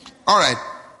All right.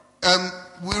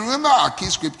 We remember our key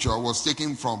scripture was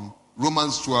taken from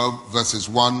Romans 12 verses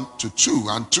 1 to 2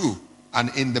 and 2, and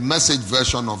in the Message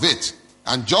version of it.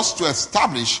 And just to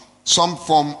establish some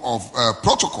form of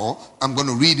protocol, I'm going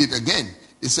to read it again.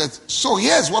 It says, so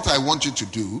here's what I want you to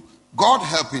do. God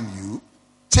helping you,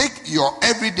 take your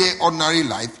everyday ordinary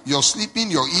life, you're sleeping,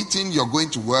 you're eating, you're going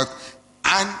to work,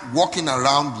 and walking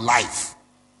around life,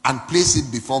 and place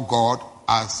it before God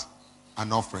as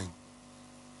an offering.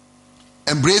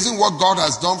 Embracing what God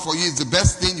has done for you is the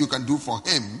best thing you can do for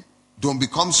him. Don't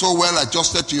become so well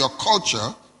adjusted to your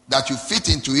culture that you fit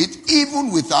into it,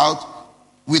 even without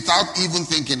even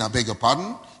thinking, I beg your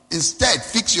pardon. Instead,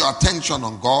 fix your attention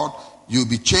on God. You'll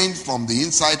be changed from the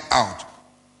inside out.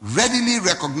 Readily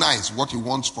recognize what he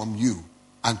wants from you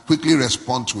and quickly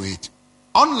respond to it.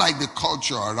 Unlike the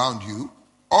culture around you,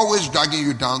 always dragging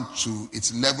you down to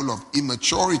its level of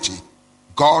immaturity,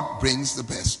 God brings the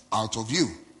best out of you.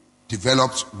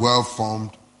 Develops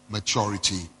well-formed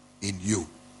maturity in you.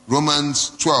 Romans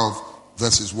 12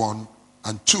 verses 1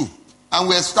 and 2. And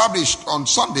we established on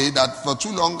Sunday that for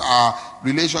too long our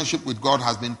relationship with God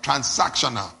has been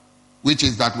transactional, which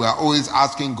is that we are always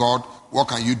asking God, what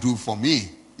can you do for me?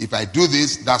 If I do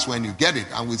this, that's when you get it.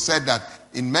 And we said that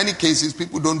in many cases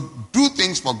people don't do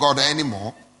things for God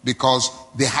anymore because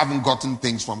they haven't gotten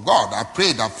things from God. I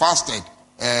prayed, I fasted,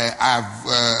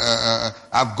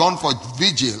 I've gone for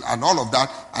vigil and all of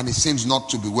that, and it seems not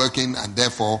to be working, and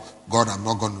therefore, God, I'm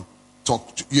not going to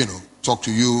talk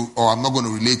to you, or I'm not going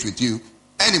to relate with you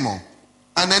anymore.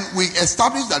 And then we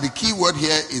established that the key word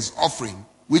here is offering,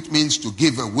 which means to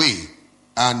give away.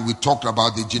 And we talked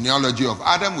about the genealogy of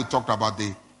Adam. We talked about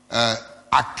the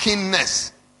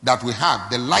akinness that we have,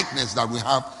 the likeness that we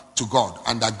have to God,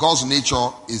 and that God's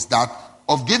nature is that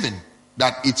of giving,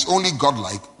 that it's only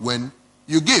godlike when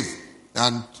you give,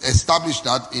 and established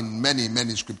that in many,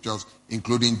 many scriptures,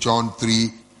 including John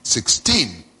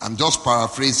 3:16. I'm just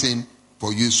paraphrasing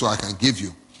for you so I can give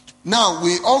you. Now,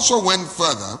 we also went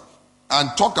further and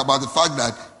talked about the fact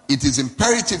that it is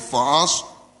imperative for us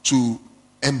to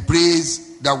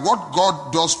embrace that what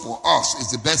God does for us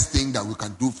is the best thing that we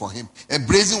can do for him.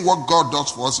 Embracing what God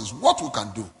does for us is what we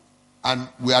can do. And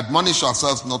we admonish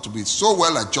ourselves not to be so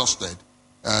well adjusted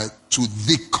to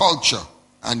the culture.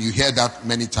 And you hear that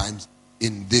many times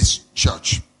in this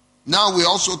church. Now we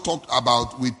also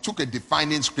we took a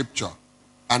defining scripture,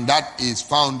 and that is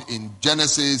found in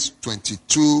Genesis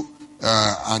 22,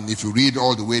 and if you read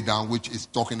all the way down, which is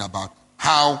talking about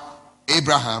how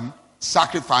Abraham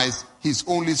sacrificed his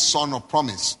only son of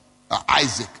promise,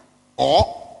 Isaac,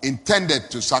 or intended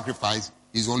to sacrifice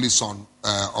his only son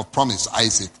of promise,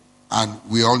 Isaac. And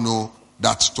we all know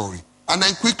that story. And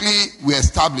then quickly we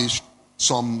established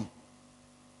some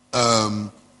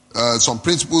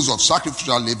principles of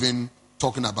sacrificial living,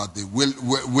 talking about the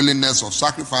willingness of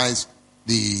sacrifice,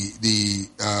 the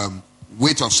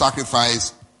weight of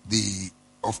sacrifice,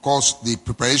 of course, the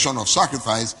preparation of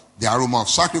sacrifice, the aroma of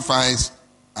sacrifice,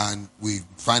 and we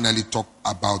finally talked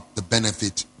about the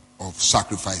benefit of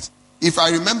sacrifice. If I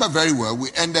remember very well, we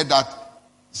ended that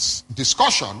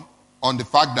discussion on the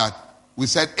fact that we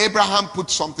said Abraham put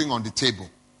something on the table,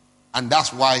 and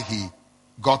that's why he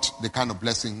got the kind of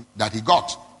blessing that he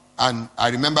got. And I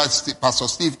remember Pastor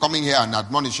Steve coming here and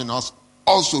admonishing us,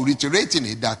 also reiterating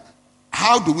it, that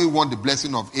how do we want the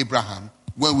blessing of Abraham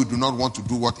when we do not want to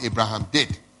do what Abraham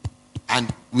did?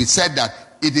 And we said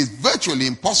that it is virtually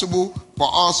impossible for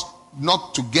us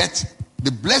not to get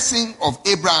the blessing of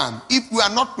Abraham if we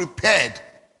are not prepared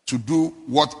to do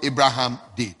what Abraham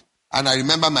did. And I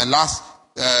remember my last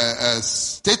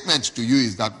statement to you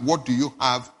is that, what do you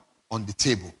have on the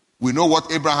table? We know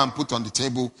what Abraham put on the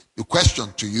table. The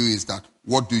question to you is that,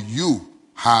 what do you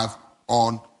have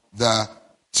on the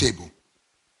table?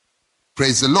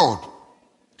 Praise the Lord.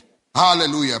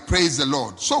 Hallelujah. Praise the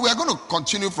Lord. So we are going to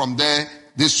continue from there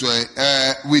this way.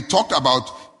 We talked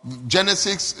about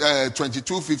Genesis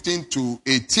 22:15 to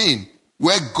 18,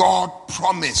 where God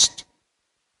promised.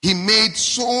 He made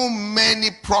so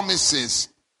many promises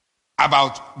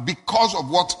because of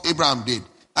what Abraham did.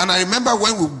 And I remember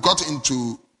when we got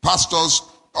into pastor's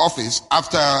office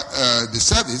after the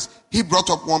service, he brought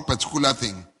up one particular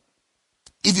thing.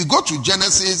 If you go to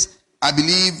Genesis, I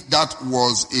believe that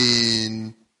was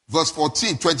in verse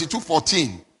 14,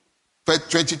 22:14.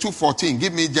 22:14.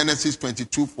 Give me Genesis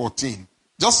 22:14.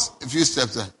 Just a few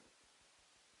steps there.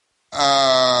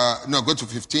 No, go to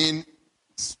 15,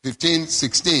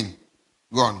 16.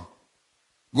 Go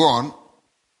on.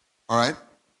 All right.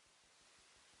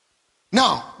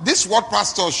 Now, this is what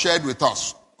pastor shared with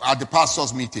us at the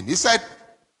pastor's meeting. He said,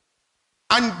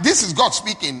 and this is God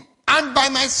speaking, And by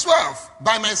myself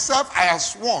I have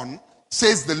sworn,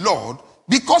 says the Lord,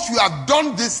 because you have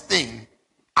done this thing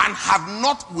and have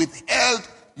not withheld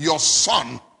your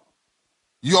son,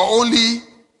 your only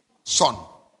son.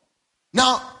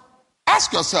 Now,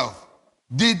 ask yourself,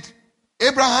 did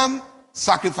Abraham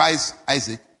sacrifice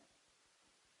Isaac?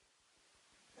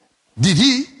 Did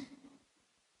he?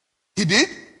 He did?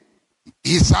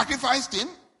 He sacrificed him?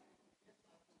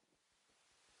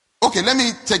 Okay, let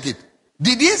me take it.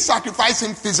 Did he sacrifice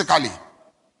him physically?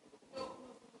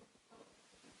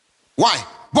 Why?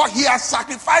 But he has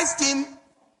sacrificed him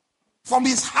from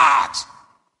his heart.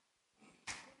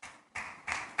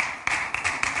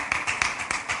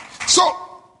 So,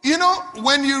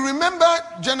 when you remember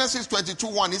Genesis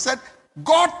 22:1, he said,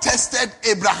 God tested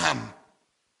Abraham.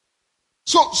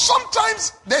 So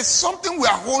sometimes there's something we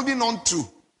are holding on to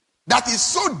that is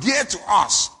so dear to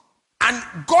us, and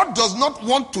God does not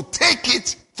want to take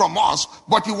it from us,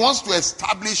 but he wants to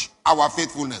establish our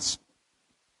faithfulness.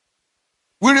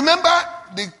 We remember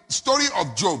the story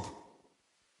of Job.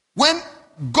 When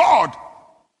God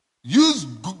used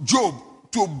Job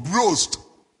to boast,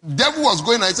 the devil was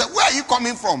going and he said, where are you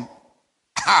coming from?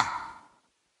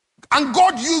 And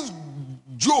God used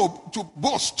Job to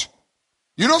boast.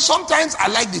 Sometimes I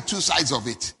like the two sides of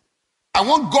it. I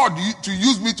want God to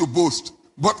use me to boast.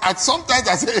 But at sometimes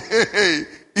I say, hey,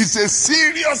 it's a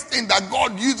serious thing that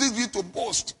God uses you to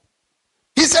boast.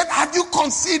 He said, have you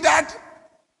considered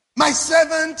my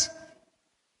servant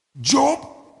Job?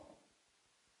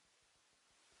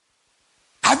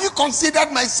 Have you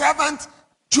considered my servant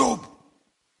Job?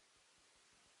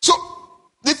 So,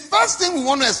 the first thing we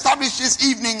want to establish this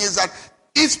evening is that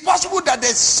it's possible that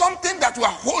there's something that we're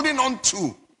holding on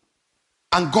to,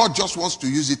 and God just wants to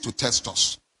use it to test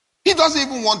us. He doesn't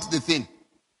even want the thing.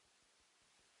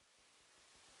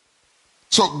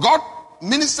 So God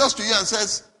ministers to you and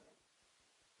says,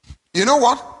 you know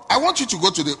what? I want you to go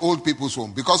to the old people's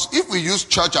home, because if we use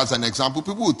church as an example,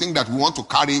 people will think that we want to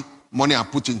carry money and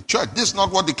put in church. This is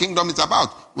not what the kingdom is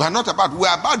about. We are not about. We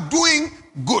are about doing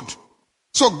good.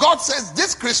 So God says,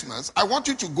 this Christmas, I want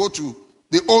you to go to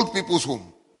the old people's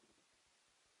home.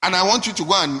 And I want you to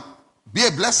go and be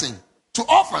a blessing to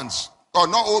orphans. Or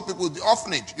not old people, the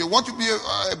orphanage. They want to be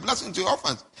a blessing to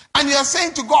orphans. And you are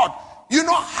saying to God, you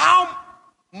know how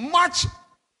much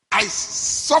I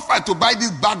suffered to buy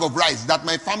this bag of rice that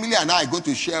my family and I are going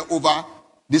to share over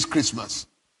this Christmas.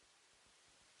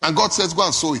 And God says, go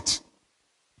and sow it.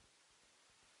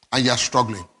 And you are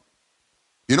struggling.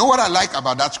 You know what I like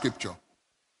about that scripture?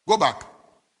 Go back.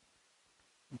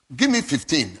 Give me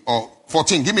 15 or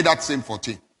 14. Give me that same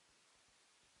 14.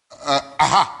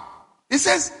 It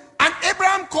says, and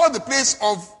Abraham called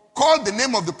the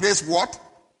name of the place what?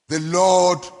 The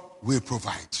Lord will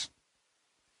provide.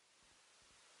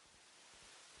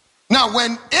 Now,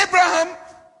 when Abraham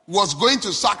was going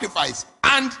to sacrifice,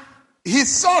 and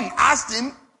his son asked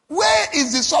him, where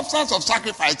is the substance of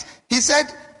sacrifice? He said,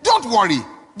 don't worry,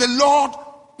 the Lord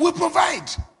will provide.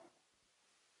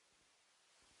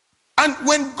 And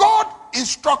when God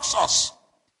instructs us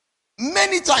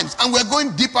many times, and we're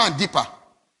going deeper and deeper,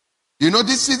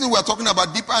 this season we're talking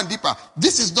about deeper and deeper.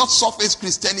 This is not surface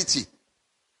Christianity.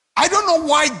 I don't know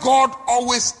why God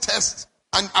always tests,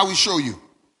 and I will show you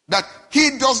that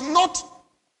he doesn't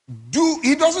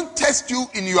test you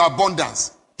in your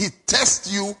abundance. He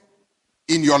tests you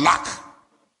in your lack.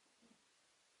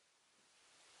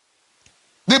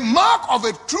 The mark of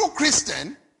a true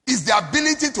Christian is the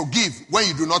ability to give when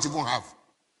you do not even have.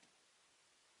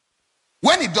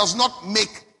 When it does not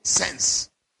make sense.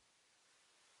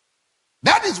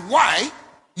 That is why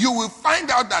you will find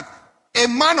out that a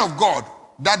man of God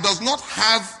that does not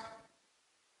have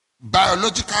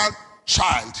biological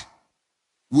child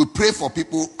will pray for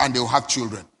people and they will have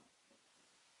children.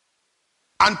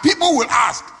 And people will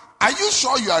ask, are you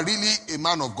sure you are really a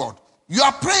man of God? You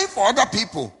are praying for other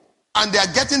people and they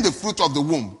are getting the fruit of the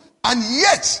womb. And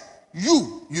yet,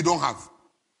 you don't have.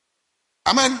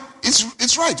 I mean,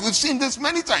 it's right. We've seen this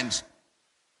many times.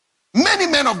 Many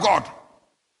men of God,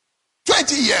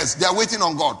 20 years, they are waiting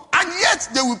on God. And yet,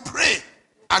 they will pray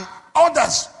and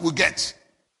others will get.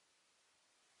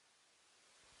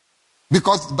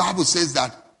 Because the Bible says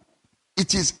that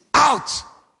it is out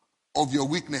of your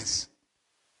weakness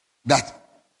that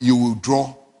you will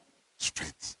draw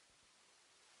strength.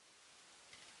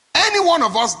 Any one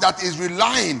of us that is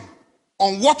relying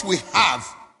on what we have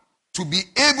to be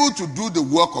able to do the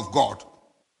work of God,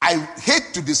 I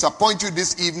hate to disappoint you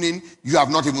this evening, you have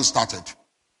not even started.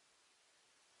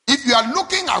 If you are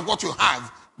looking at what you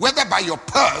have, whether by your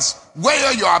purse,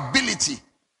 whether your ability,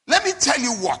 let me tell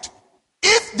you what,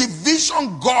 If the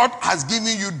vision God has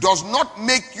given you does not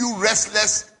make you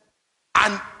restless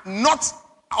and not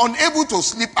unable to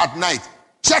sleep at night,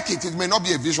 check it. It may not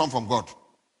be a vision from God.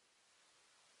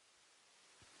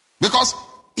 Because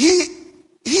he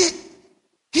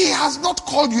has not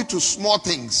called you to small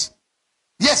things.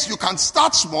 Yes, you can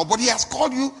start small, but he has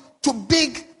called you to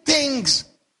big things.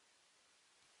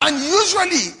 And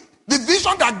usually, the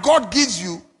vision that God gives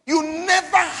you, you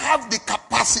never have the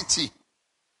capacity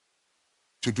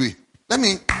to do it. Let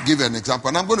me give you an example,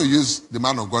 and I'm going to use the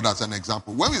man of God as an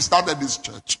example. When we started this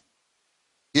church,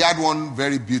 he had one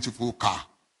very beautiful car.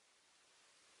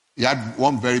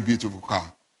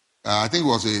 I think it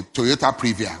was a Toyota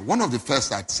Previa, one of the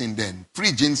first I'd seen then.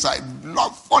 Fridge inside,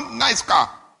 fun, nice car.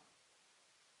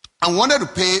 And wanted to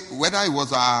pay, whether it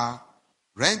was a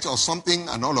rent or something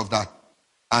and all of that.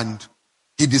 And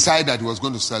he decided that he was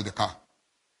going to sell the car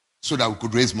so that we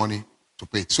could raise money to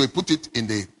pay. So he put it in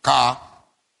the car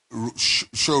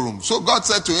showroom. So God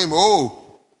said to him,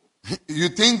 oh, you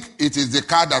think it is the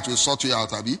car that will sort you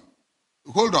out, Abi?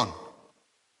 Hold on.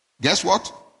 Guess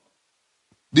what?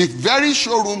 The very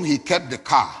showroom he kept the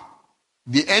car,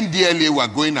 the NDLA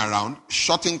were going around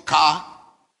shutting car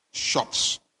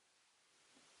shops.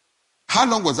 How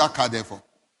long was that car there for?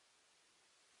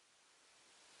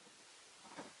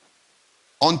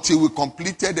 Until we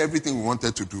completed everything we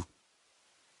wanted to do.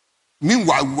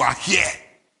 Meanwhile, we were here.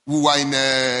 We were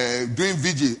in doing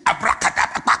vigil.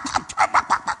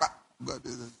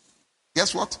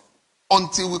 Guess what?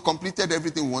 Until we completed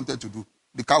everything we wanted to do,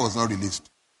 the car was not released.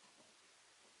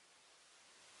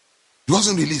 It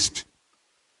wasn't released.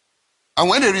 And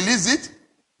when they released it,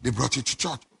 they brought it to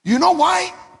church. You know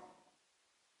why?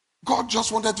 God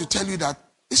just wanted to tell you that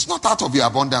it's not out of your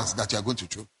abundance that you are going to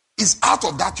show. It's out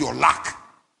of that your lack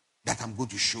that I'm going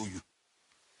to show you.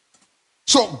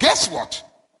 So guess what?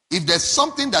 If there's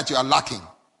something that you are lacking,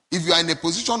 if you are in a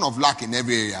position of lack in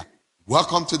every area,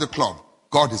 welcome to the club.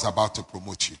 God is about to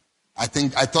promote you. I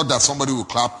thought that somebody would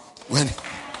clap when...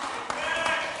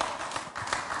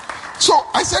 So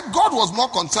I said God was more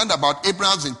concerned about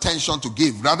Abraham's intention to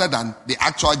give rather than the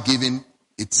actual giving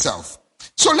itself.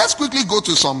 So let's quickly go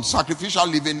to some sacrificial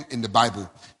living in the Bible.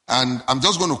 And I'm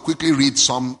just going to quickly read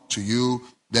some to you.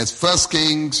 There's 1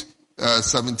 Kings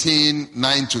 17,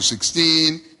 9 to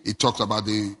 16. It talks about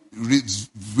the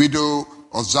widow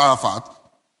of Zarephath,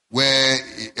 where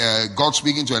God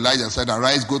speaking to Elijah said,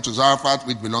 arise, go to Zarephath,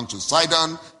 which belongs to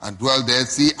Sidon, and dwell there.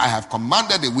 See, I have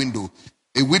commanded a widow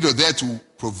there to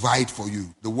provide for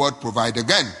you. The word provide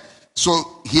again.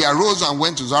 So he arose and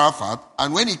went to Zarephath,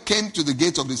 and when he came to the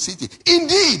gate of the city,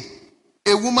 indeed,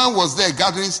 a woman was there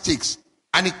gathering sticks,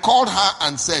 and he called her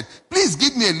and said, please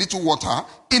give me a little water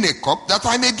in a cup that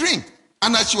I may drink.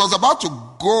 And as she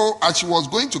was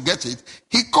going to get it,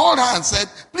 he called her and said,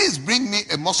 please bring me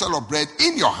a morsel of bread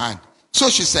in your hand. So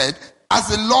she said, as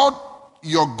the Lord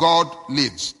your God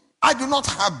lives, I do not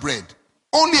have bread,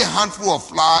 only a handful of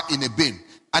flour in a bin,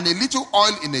 and a little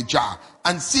oil in a jar.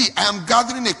 And see, I am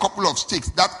gathering a couple of sticks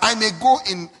that I may go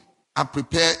in and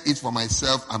prepare it for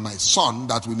myself and my son,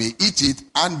 that we may eat it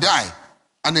and die.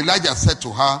 And Elijah said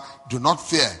to her, do not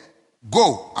fear.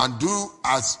 Go and do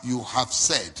as you have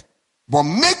said. But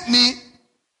make me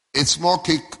a small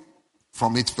cake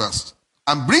from it first,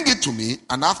 and bring it to me,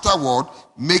 and afterward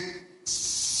make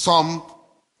some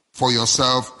for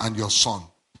yourself and your son.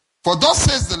 For thus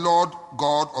says the Lord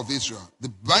God of Israel, the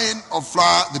bin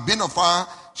of flour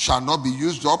shall not be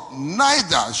used up,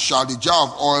 neither shall the jar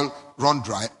of oil run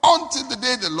dry, until the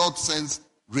day the Lord sends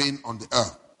rain on the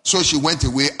earth. So she went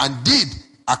away and did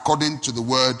according to the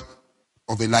word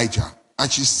of Elijah.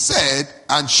 And she said,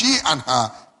 and he and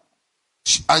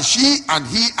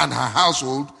her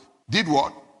household did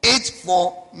what? Ate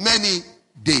for many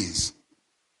days.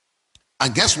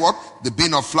 And guess what? The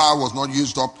bin of flour was not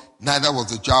used up, neither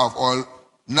was the jar of oil,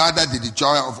 neither did the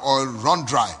jar of oil run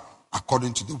dry,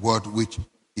 according to the word which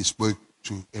he spoke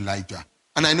to Elijah.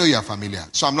 And I know you are familiar,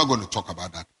 so I'm not going to talk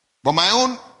about that. But my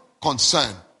own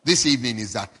concern this evening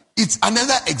is that it's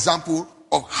another example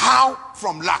of how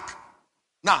from lack.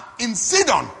 Now, in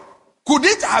Sidon, could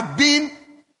it have been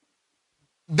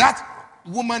that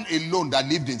woman alone that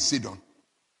lived in Sidon?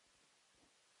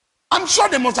 I'm sure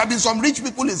there must have been some rich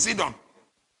people in Sidon.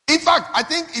 In fact, I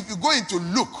think if you go into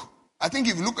Luke,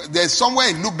 there's somewhere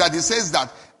in Luke that it says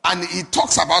that, and he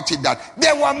talks about it, that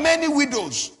there were many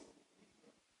widows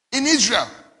in Israel.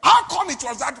 How come it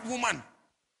was that woman?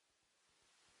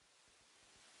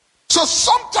 So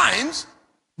sometimes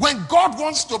when God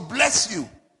wants to bless you,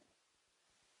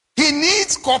 he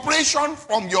needs cooperation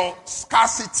from your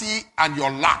scarcity and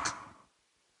your lack.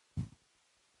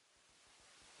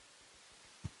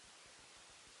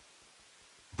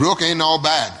 broken or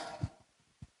bad.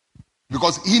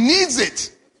 Because he needs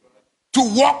it to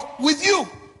walk with you.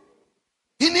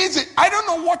 He needs it. I don't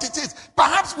know what it is.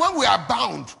 Perhaps when we are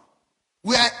bound,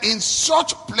 we are in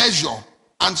such pleasure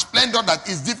and splendor that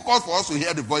it's difficult for us to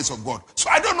hear the voice of God. So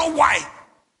I don't know why.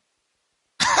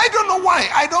 I don't know why.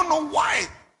 I don't know why.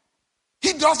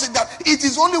 He does it that it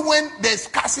is only when there's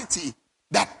scarcity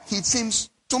that he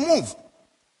seems to move.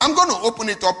 I'm going to open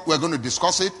it up. We're going to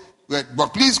discuss it.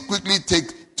 But please quickly take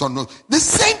some notes. The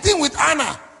same thing with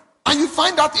Anna. And you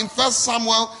find that in 1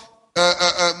 Samuel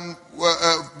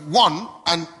 1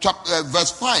 and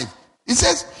verse 5. It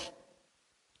says,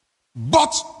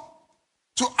 but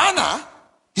to Anna,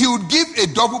 he would give a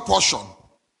double portion,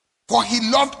 for he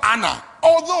loved Anna,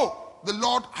 although the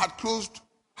Lord had closed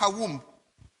her womb.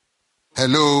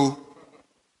 Hello.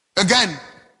 Again,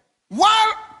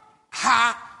 while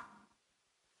her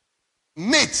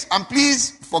mate, and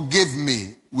please forgive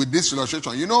me with this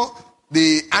illustration, you know,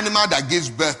 the animal that gives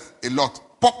birth a lot,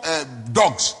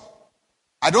 dogs.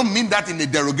 I don't mean that in a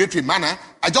derogatory manner.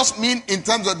 I just mean in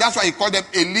terms of, that's why he called them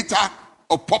a litter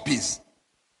of puppies.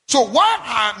 So while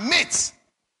her mates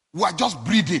were just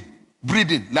breeding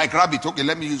like rabbit. Okay,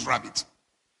 let me use rabbit.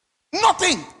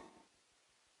 Nothing.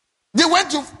 They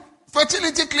went to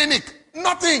fertility clinic.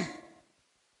 Nothing.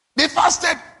 They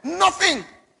fasted. Nothing.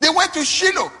 They went to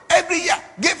Shiloh every year.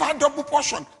 Gave her double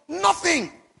portion.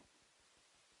 Nothing.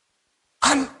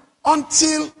 And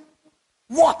until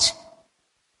what?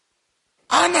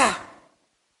 Anna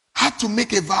had to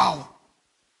make a vow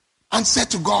and said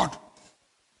to God,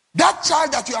 that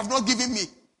child that you have not given me.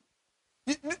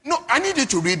 No, I need you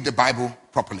to read the Bible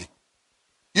properly.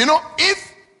 You know,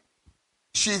 if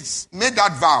she's made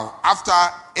that vow after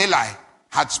Eli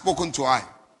had spoken to her.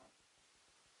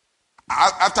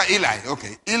 After Eli,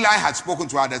 okay. Eli had spoken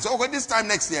to her and said, okay, this time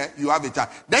next year you have a child.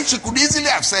 Then she could easily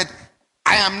have said,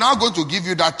 I am now going to give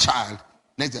you that child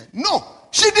next year. No,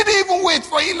 she didn't even wait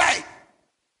for Eli.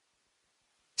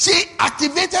 She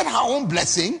activated her own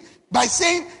blessing by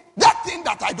saying, that thing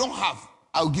that I don't have,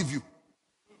 I'll give you.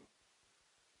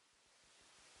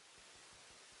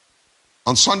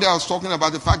 On Sunday, I was talking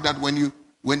about the fact that when you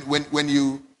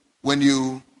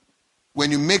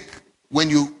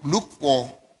look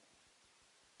for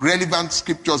relevant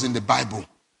scriptures in the Bible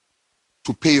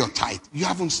to pay your tithe, you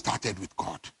haven't started with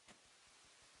God.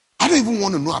 I don't even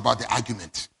want to know about the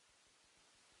argument.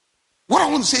 What I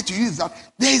want to say to you is that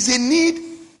there is a need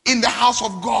in the house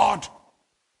of God.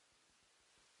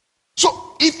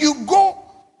 So if you go,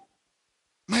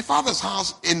 my father's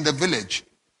house in the village,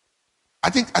 I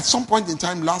think at some point in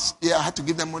time last year I had to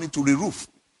give them money to re-roof.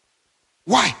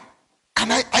 Why?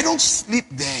 I don't sleep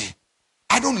there.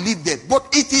 I don't live there. But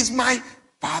it is my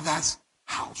father's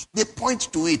house. They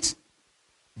point to it.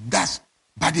 That's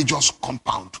Badejo's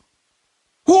compound.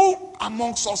 Who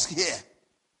amongst us here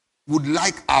would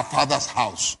like our father's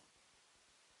house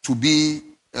to be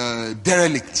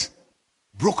derelict,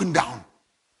 broken down?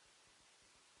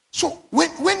 So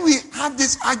when we have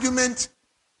this argument,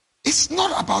 it's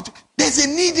not about, there's a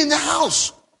need in the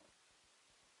house.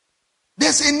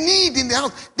 There's a need in the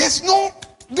house. There's no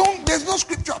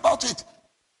scripture about it.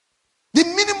 The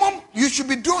minimum you should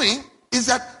be doing is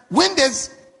that when there's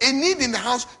a need in the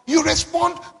house, you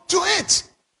respond to it.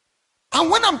 And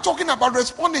when I'm talking about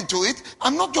responding to it,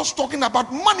 I'm not just talking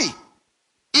about money.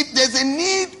 If there's a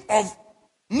need of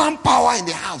manpower in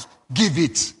the house, give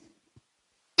it.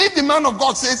 If the man of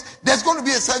God says there's going to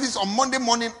be a service on Monday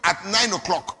morning at 9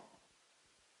 o'clock,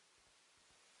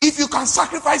 if you can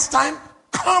sacrifice time,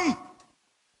 come.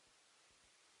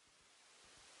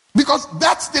 Because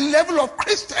that's the level of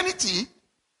Christianity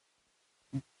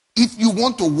if you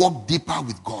want to walk deeper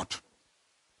with God.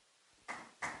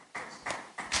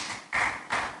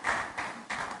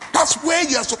 That's where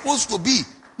you're supposed to be.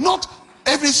 Not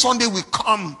every Sunday we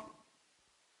come.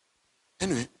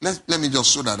 Anyway, let me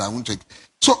just so that I won't take.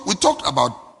 So we talked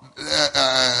about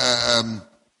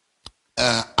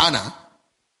Anna.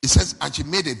 It says, and she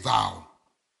made a vow.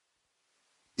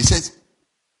 It says,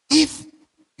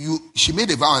 she made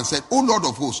a vow and said, O Lord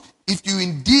of hosts, if you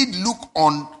indeed look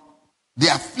on the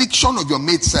affliction of your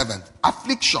maidservant,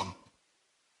 affliction,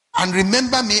 and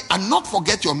remember me and not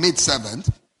forget your maidservant,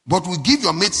 but will give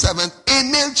your maidservant a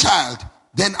male child,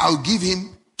 then I'll give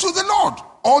him to the Lord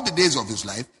all the days of his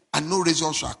life, and no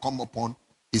razor shall come upon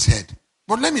his head.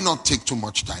 But let me not take too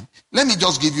much time. Let me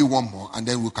just give you one more, and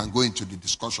then we can go into the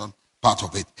discussion part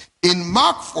of it. In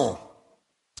Mark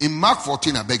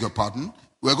 14, I beg your pardon,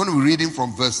 we're going to be reading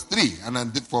from verse 3.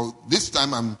 And for this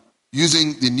time, I'm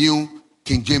using the New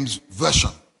King James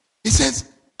Version. It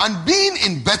says, and being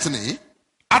in Bethany,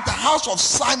 at the house of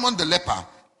Simon the leper,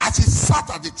 as he sat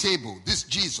at the table, this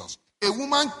Jesus, a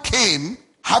woman came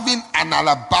having an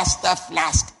alabaster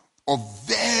flask of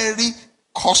very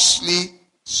costly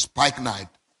spikenard.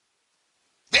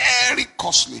 Very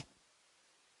costly.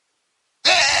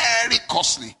 Very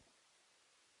costly.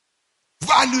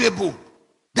 Valuable.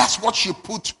 That's what she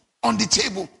put on the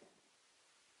table.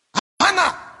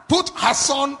 Hannah put her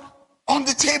son on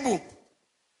the table.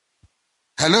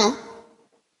 Hello?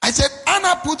 I said,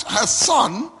 Anna put her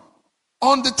son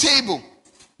on the table.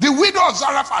 The widow of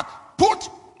Zarephath put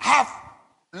her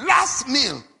last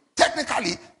meal,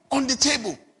 technically, on the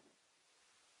table.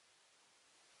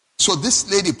 So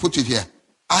this lady put it here.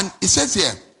 And it says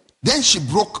here, then she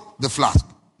broke the flask.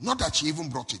 Not that she even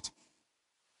brought it.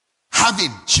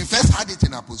 She first had it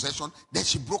in her possession, then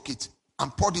she broke it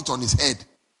and poured it on his head.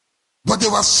 But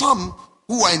there were some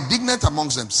who were indignant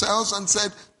amongst themselves and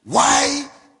said, why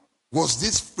was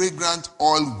this fragrant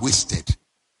oil wasted?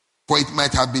 For it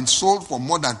might have been sold for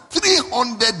more than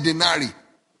 300 denarii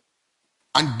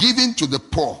and given to the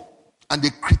poor. And they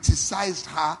criticized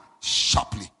her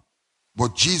sharply.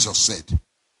 But Jesus said,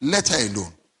 let her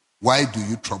alone. Why do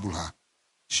you trouble her?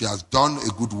 She has done a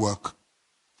good work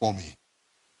for me.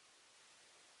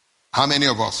 How many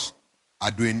of us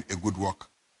are doing a good work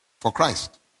for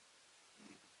Christ?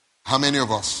 How many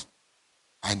of us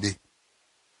are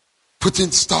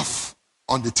putting stuff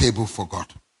on the table for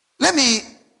God? Let me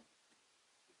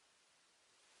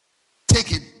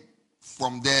take it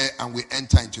from there and we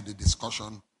enter into the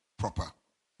discussion proper.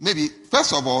 Maybe,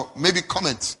 first of all, maybe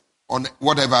comment on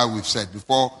whatever we've said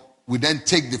before we then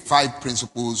take the 5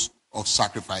 principles of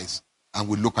sacrifice and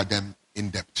we look at them in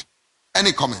depth.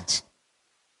 Any comment?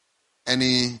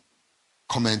 Any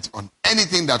comment on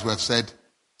anything that we have said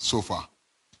so far?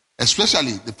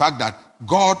 Especially the fact that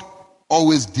God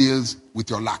always deals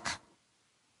with your lack.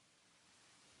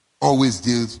 Always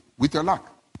deals with your lack.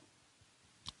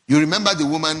 You remember the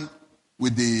woman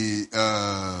with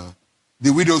the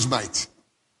widow's mite?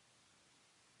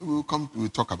 We'll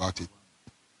talk about it.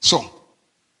 So,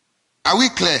 are we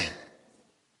clear?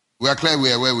 We are clear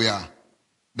where we are.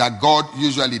 That God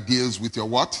usually deals with your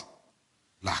what?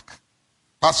 Lack.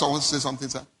 Pastor wants to say something,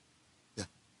 sir? Yeah.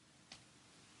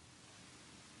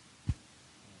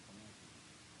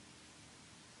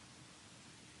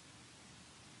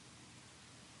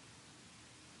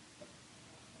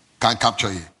 Can't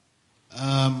capture you.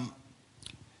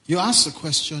 You asked the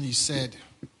question, you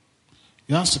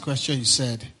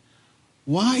said,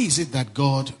 why is it that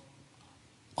God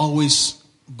always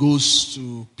goes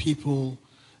to people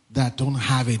that don't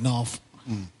have enough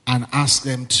and ask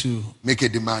them to make a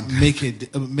demand, make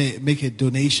a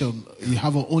donation? You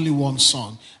have only one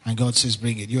son and God says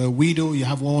bring it. You're a widow, you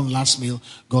have one last meal,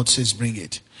 God says bring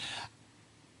it.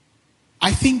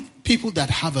 I think people that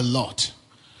have a lot,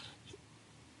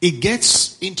 it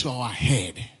gets into our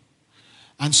head.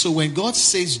 And so when God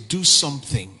says do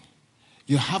something,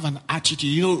 you have an attitude.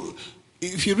 You know,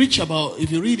 if you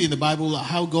read in the Bible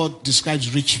how God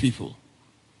describes rich people,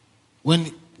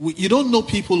 you don't know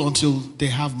people until they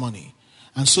have money.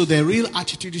 And so their real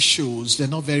attitude shows they're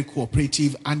not very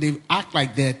cooperative and they act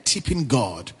like they're tipping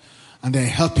God and they're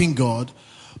helping God.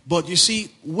 But you see,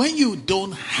 when you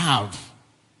don't have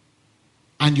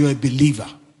and you're a believer,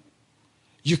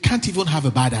 you can't even have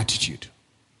a bad attitude.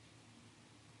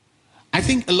 I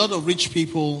think a lot of rich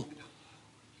people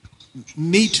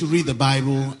need to read the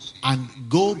Bible and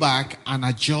go back and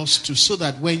adjust so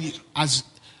that as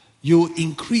you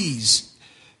increase,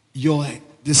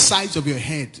 the size of your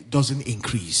head doesn't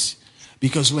increase.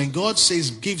 Because when God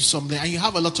says give something and you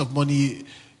have a lot of money,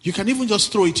 you can even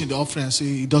just throw it in the offering and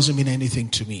say it doesn't mean anything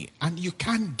to me. And you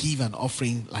can't give an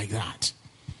offering like that.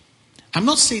 I'm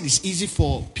not saying it's easy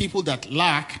for people that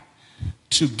lack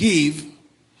to give,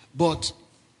 but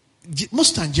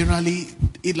most and generally,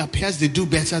 it appears they do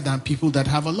better than people that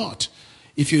have a lot.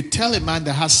 If you tell a man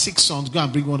that has 6 sons, go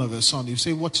and bring one of your sons, you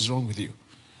say, what is wrong with you?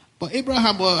 But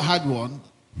Abraham had one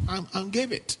and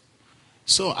gave it.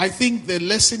 So I think the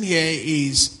lesson here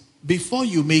is, before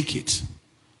you make it,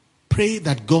 pray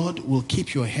that God will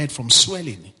keep your head from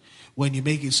swelling when you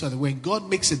make it, so that when God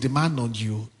makes a demand on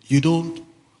you, you don't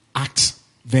act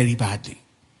very badly.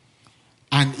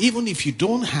 And even if you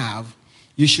don't have,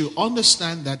 you should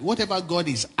understand that whatever God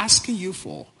is asking you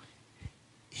for,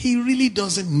 He really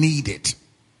doesn't need it.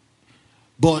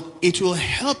 But it will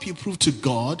help you prove to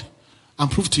God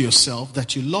and prove to yourself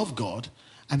that you love God,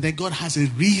 and then God has a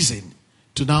reason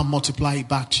to now multiply it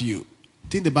back to you.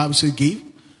 Didn't the Bible say give,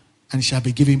 and it shall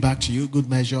be given back to you, good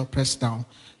measure, pressed down,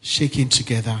 shaken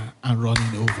together, and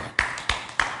running over.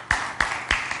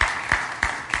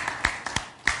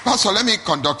 Pastor, let me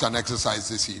conduct an exercise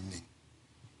this evening.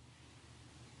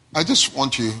 I just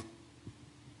want you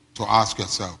to ask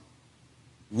yourself,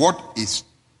 what is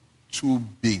too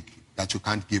big that you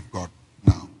can't give God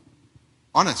now?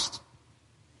 Honest.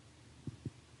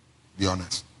 Be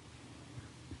honest.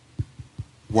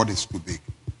 What is too big?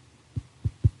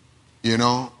 You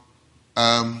know,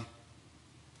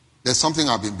 there's something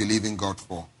I've been believing God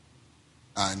for.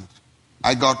 And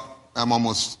I'm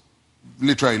almost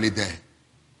literally there.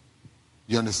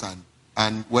 You understand?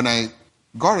 And when I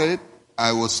got it,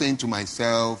 I was saying to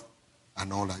myself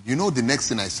and all that. You know, the next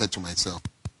thing I said to myself,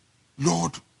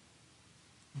 Lord,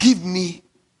 give me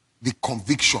the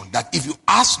conviction that if you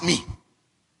ask me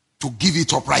to give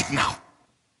it up right now,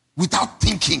 without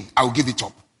thinking, I will give it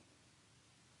up.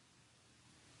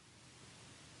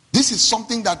 This is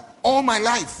something that all my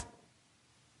life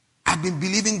I've been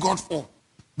believing God for.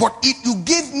 But if you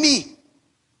give me,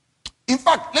 in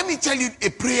fact, let me tell you a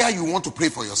prayer you want to pray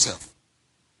for yourself.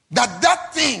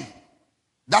 That thing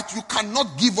that you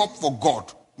cannot give up for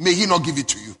God, may He not give it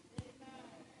to you.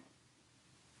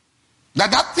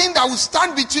 That thing that will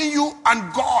stand between you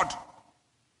and God.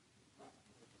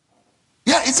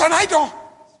 Yeah, it's an idol.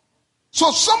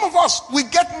 So some of us, we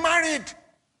get married.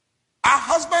 Our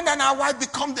husband and our wife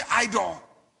become the idol.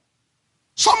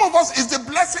 Some of us is the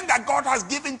blessing that God has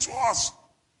given to us.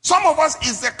 Some of us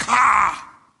is the car.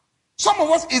 Some of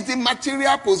us is the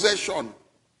material possession.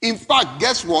 In fact,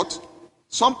 guess what?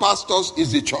 Some pastors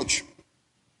is the church.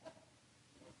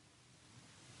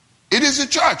 It is the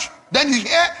church. Then you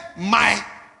hear my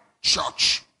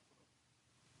church.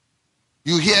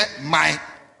 You hear my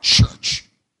church.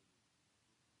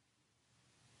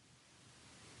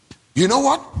 You know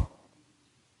what?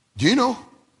 Do you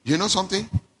know something?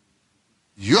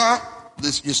 You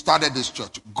started this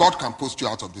church. God can post you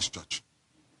out of this church.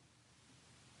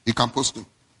 He can post you.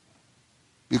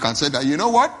 You can say that, you know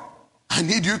what? I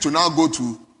need you to now go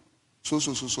to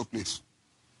so place.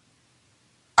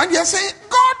 And you're saying,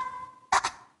 God,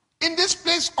 in this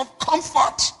place of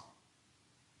comfort,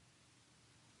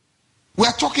 we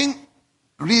are talking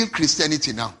real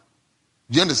Christianity now.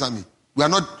 Do you understand me? We are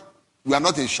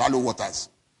not in shallow waters.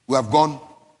 We have gone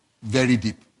very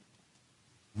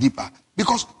deeper.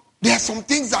 Because there are some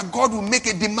things that God will make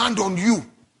a demand on you.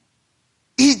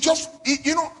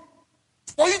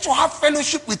 For you to have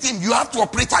fellowship with Him, you have to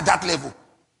operate at that level.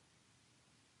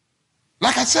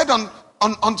 Like I said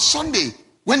on Sunday,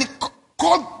 when He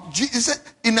called, he said,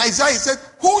 in Isaiah, He said,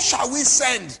 who shall we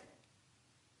send?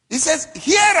 He says,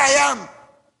 here I am.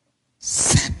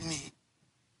 Send me.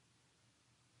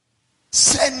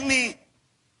 Send me.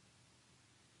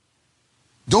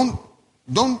 Don't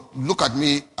look at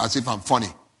me as if I'm funny.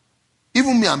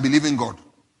 Even me, I'm believing God.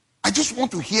 I just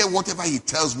want to hear whatever He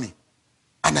tells me.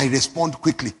 And I respond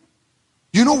quickly.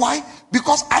 You know why?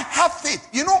 Because I have faith.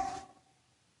 You know,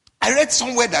 I read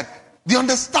somewhere that the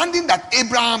understanding that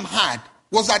Abraham had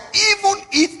was that even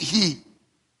if he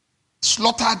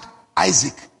slaughtered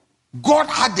Isaac, God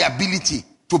had the ability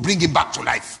to bring him back to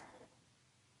life.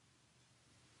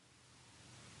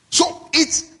 So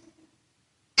it's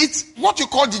what you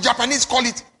call, the Japanese call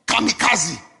it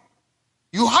kamikaze.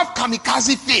 You have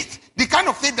kamikaze faith. The kind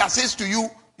of faith that says to you,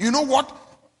 you know what?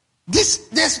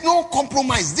 There's no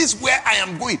compromise. This is where I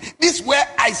am going. This is where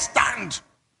I stand.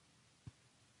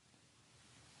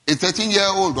 A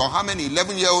 13-year-old or how many?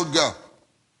 11-year-old girl.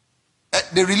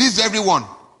 They released everyone.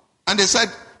 And they said,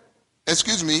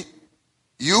 excuse me,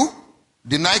 you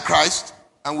deny Christ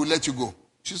and we'll let you go.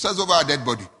 She says over a dead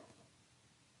body.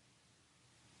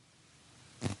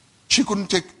 She didn't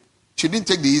take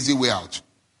the easy way out.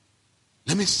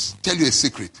 Let me tell you a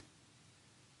secret.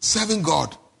 Serving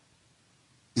God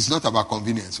is not about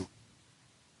convenience.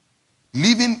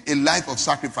 Living a life of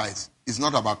sacrifice is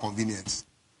not about convenience.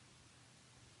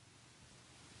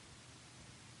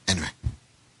 Anyway,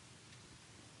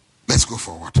 let's go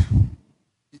forward.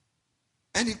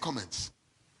 Any comments?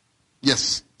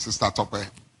 Yes, Sister Topper.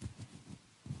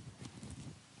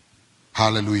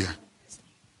 Hallelujah.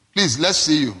 Please, let's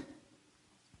see you.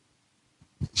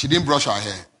 She didn't brush her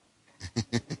hair.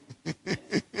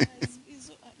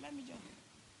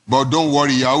 But don't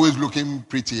worry, you're always looking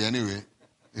pretty anyway.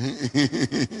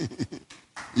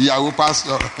 Yahoo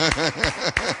pastor.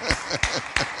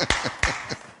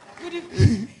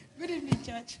 Good evening,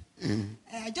 church.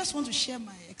 I just want to share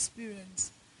my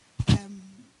experience.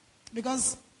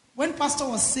 Because when Pastor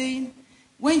was saying,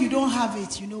 when you don't have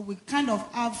it, we kind of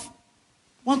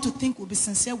want to think we'll be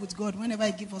sincere with God whenever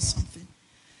He gives us something.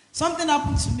 Something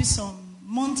happened to me some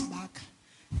months back.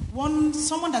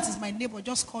 Someone that is my neighbor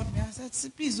just called me. I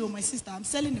said, please, my sister, I'm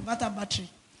selling a inverter battery.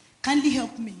 Kindly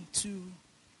help me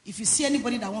if you see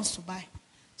anybody that wants to buy.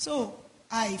 So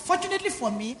fortunately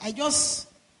for me, I just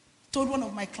told one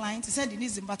of my clients, he said he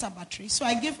needs inverter battery. So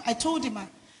I told him, I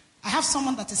have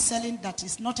someone that is selling that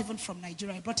is not even from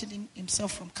Nigeria. I brought it in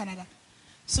himself from Canada.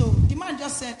 So the man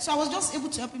just said, so I was just able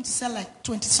to help him to sell like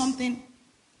 20-something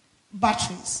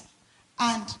batteries.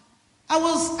 And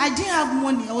I didn't have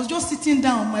money. I was just sitting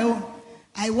down on my own.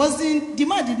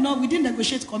 We didn't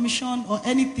negotiate commission or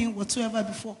anything whatsoever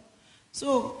before.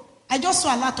 So I just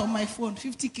saw a lot on my phone,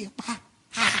 50K.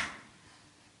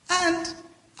 And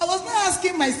I was not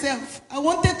asking myself. I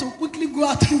wanted to quickly go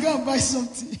out and go and buy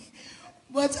something.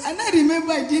 But I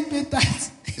remember I didn't pay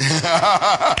tithes.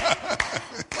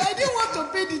 But I didn't want to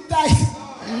pay the tithes.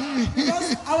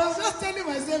 Because I was just telling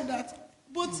myself that.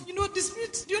 But the Holy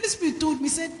Spirit told me,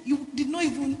 said, you did not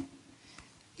even,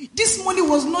 this money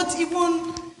was not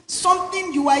even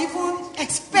something you are even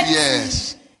expecting.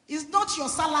 Yes. It's not your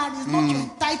salary, it's not your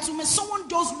entitlement. Someone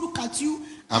just look at you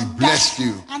and bless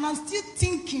you. And I'm still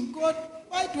thinking, God,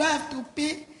 why do I have to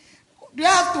pay? Do I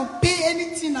have to pay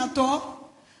anything at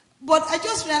all? But I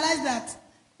just realized that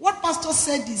what Pastor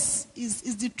said is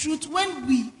the truth. When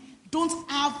we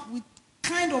don't have, we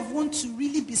kind of want to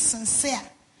really be sincere.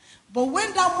 But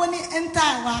when that money enter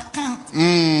our account,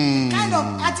 kind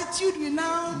of attitude we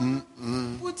now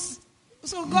put.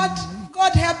 So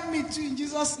God help me too in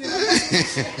Jesus' name.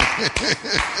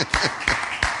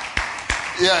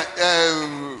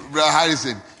 Brother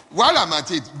Harrison, while I'm at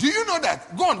it, do you know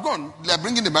that? Go on. They're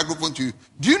bringing the microphone to you.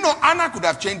 Do you know Anna could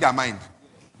have changed her mind?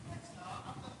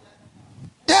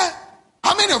 Yeah.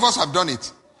 How many of us have done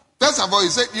it? First of all, he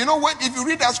said, you know what? If you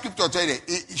read that scripture today,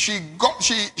 she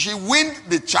weaned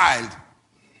the child.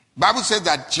 Bible says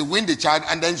that she weaned the child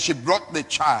and then she brought the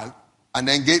child and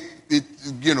then gave it,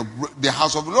 the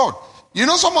house of the Lord.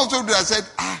 Some of them have said,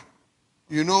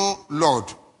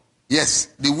 Lord, yes,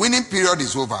 the winning period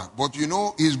is over, but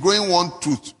he's growing one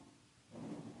tooth.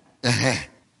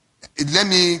 Let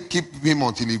me keep him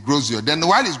until he grows here. Then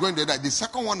while he's going there, the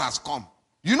second one has come.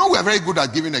 We're very good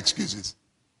at giving excuses.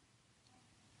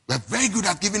 We're very good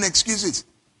at giving excuses.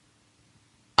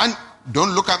 And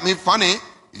don't look at me funny.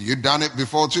 You've done it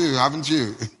before too, haven't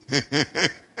you?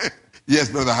 Yes,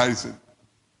 Brother Harrison.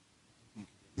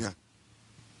 Yeah.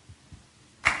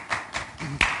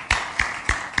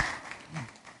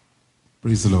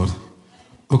 Praise the Lord.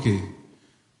 Okay.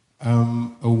 A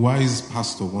wise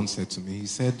pastor once said to me, he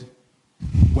said,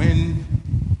 when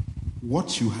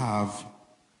what you have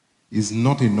is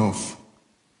not enough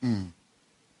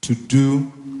to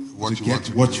do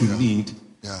what you need,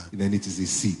 then it is a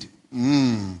seed.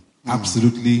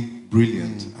 Absolutely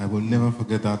brilliant. I will never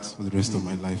forget that for the rest of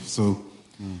my life. So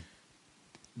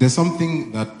there's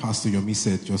something that Pastor Yomi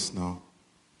said just now.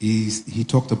 He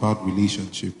talked about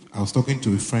relationship. I was talking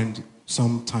to a friend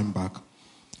some time back,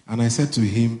 and I said to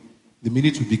him, the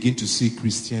minute we begin to see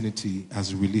Christianity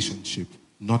as a relationship,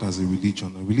 not as a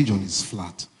religion. A religion is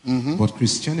flat. But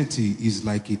Christianity is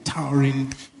like a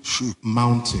towering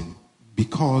mountain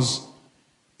because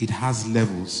it has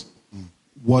levels.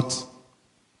 What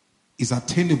is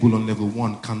attainable on level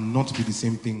 1 cannot be the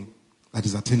same thing that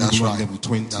is attainable on level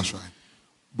 20. That's right.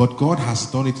 But God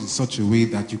has done it in such a way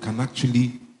that you can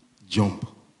actually jump.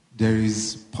 There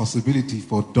is possibility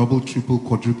for double, triple,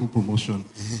 quadruple promotion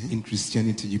in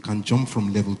Christianity. You can jump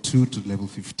from level 2 to level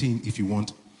 15 if you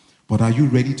want. But are you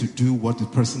ready to do what the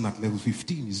person at level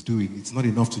 15 is doing? It's not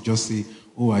enough to just say,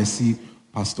 oh, I see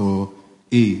Pastor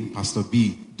A, Pastor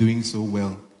B doing so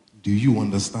well. Do you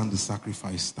understand the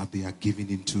sacrifice that they are giving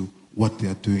into what they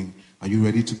are doing? Are you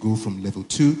ready to go from level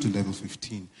 2 to level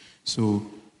 15? So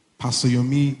Pastor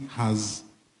Yomi has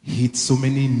hit so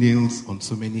many nails on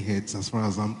so many heads as far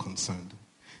as I'm concerned.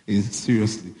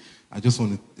 Seriously, I just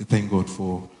want to thank God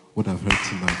for what I've heard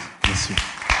tonight. Bless you.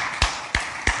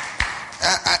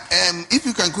 If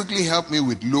you can quickly help me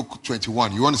with Luke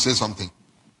 21. You want to say something?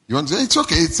 You want to say, it's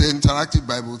okay, it's an interactive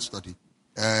Bible study.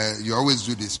 You always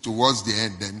do this towards the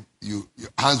end, then your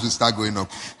hands will start going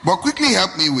up. But quickly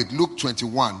help me with Luke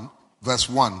 21, verse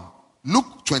 1.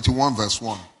 Luke 21, verse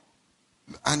 1.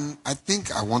 And I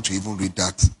think I want to even read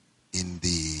that in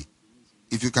the,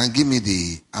 if you can give me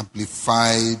the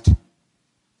amplified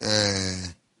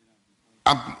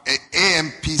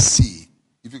AMPC.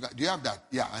 If you can, do you have that?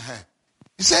 Yeah, I have.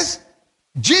 It says,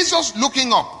 Jesus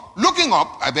looking up,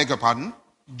 I beg your pardon,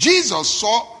 Jesus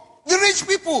saw the rich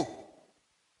people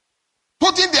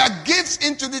putting their gifts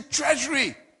into the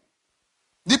treasury.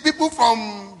 The people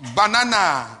from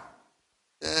Banana,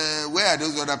 where are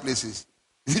those other places?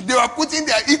 They were putting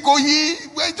their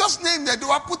Ikoyi, well, just name them. They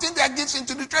were putting their gifts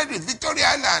into the treasury. Victoria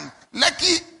Island,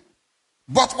 Lekki.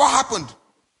 But what happened?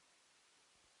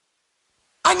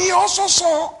 And he also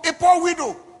saw a poor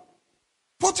widow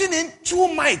putting in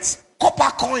 2 mites,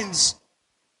 copper coins.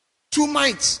 2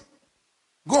 mites.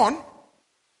 Gone.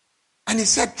 And he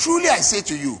said, truly I say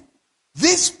to you,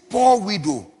 this poor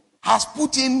widow has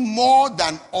put in more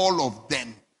than all of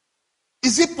them.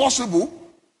 Is it possible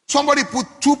somebody put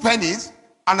 2 pennies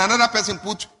and another person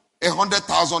put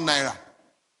 100,000 naira?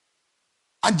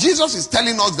 And Jesus is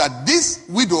telling us that this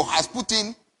widow has put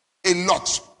in a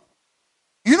lot.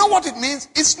 You know what it means?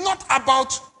 It's not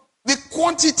about the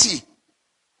quantity.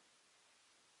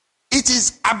 It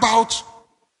is about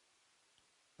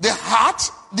the heart,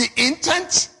 the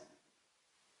intent,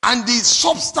 and the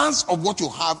substance of what you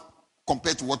have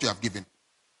compared to what you have given.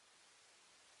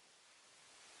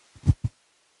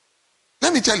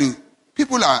 Let me tell you,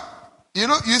 people are,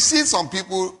 you see some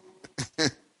people,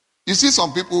 you see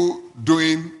some people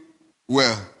doing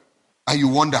well, and you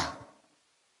wonder,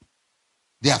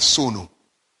 they have sown.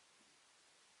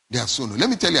 They have sown. Let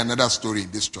me tell you another story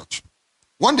in this church.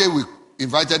 One day we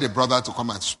invited a brother to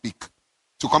come and speak,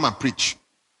 to come and preach.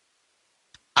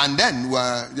 And then,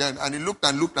 and he looked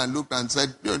and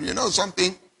said, you know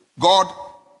something? God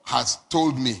has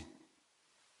told me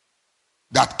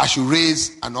that I should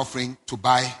raise an offering to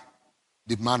buy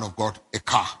the man of God a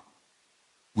car.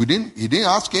 He didn't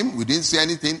ask him. We didn't say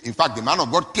anything. In fact, the man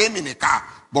of God came in a car.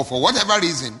 But for whatever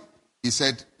reason, he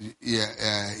said,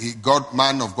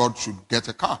 man of God should get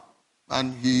a car.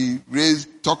 And he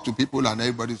talked to people and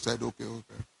everybody said, okay.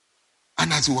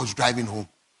 And as he was driving home,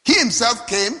 he himself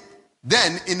came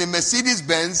then in a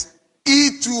Mercedes-Benz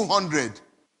E200.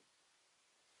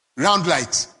 Round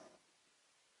light.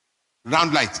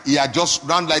 Round light had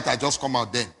just come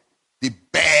out then. The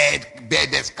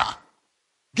baddest car.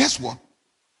 Guess what?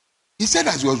 He said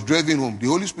as he was driving home, the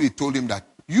Holy Spirit told him that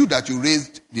you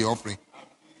raised the offering.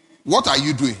 What are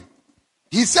you doing?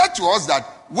 He said to us that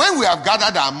when we have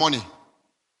gathered our money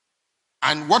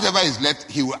and whatever is left,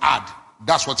 he will add.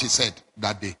 That's what he said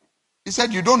that day. He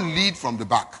said, you don't lead from the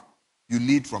back. You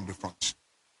lead from the front.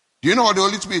 Do you know what the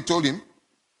Holy Spirit told him?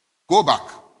 Go back.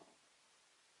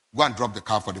 Go and drop the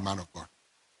car for the man of God.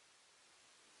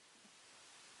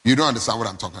 You don't understand what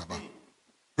I'm talking about.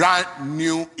 Brand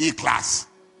new E-Class.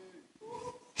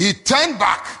 He turned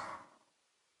back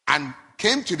and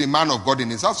came to the man of God in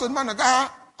his house. Said, man of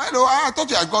God, I thought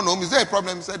you had gone home. Is there a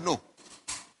problem? He said, no.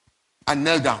 And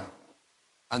knelt down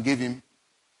and gave him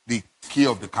the key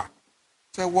of the car.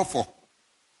 He said, what for?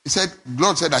 He said,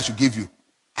 Lord said I should give you.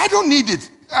 I don't need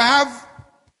it. I have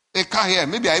a car here.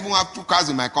 Maybe I even have 2 cars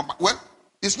in my compound. Well,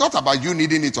 it's not about you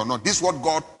needing it or not. This is what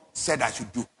God said I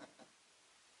should do.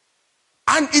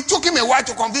 And it took him a while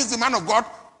to convince the man of God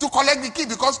to collect the key,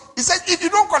 because he said, if you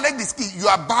don't collect this key, you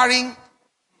are barring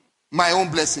my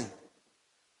own blessing.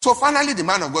 So finally the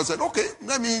man of God said, okay,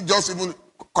 let me just even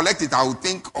collect it. I will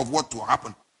think of what will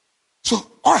happen. So,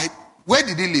 all right, where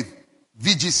did he live?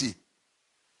 VGC.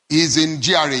 He's in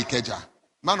GRA Ikeja.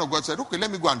 Man of God said, okay, let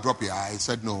me go and drop you. I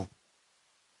said, no.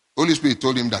 Holy Spirit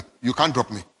told him that you can't drop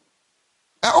me.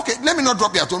 Okay, let me not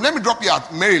drop you at home. Let me drop you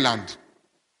at Maryland.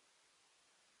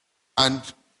 And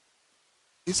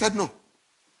he said, no.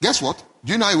 Guess what?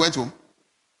 Do you know how he went home?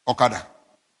 Okada.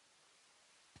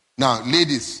 Now,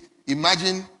 ladies,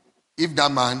 imagine if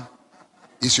that man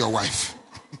is your wife.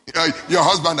 Your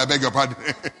husband, I beg your pardon.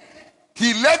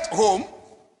 He left home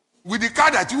with the car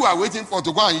that you were waiting for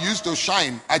to go and use to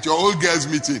shine at your old girls'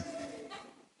 meeting.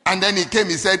 And then he came,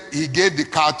 he said he gave the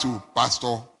car to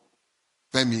Pastor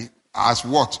Femi. As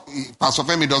what? Pastor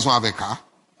Femi doesn't have a car?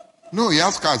 No, he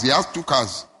has cars. He has 2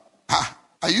 cars.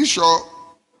 Are you sure?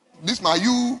 This man,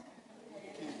 who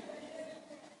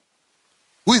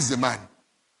is the man?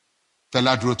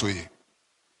 Fela Drotoye.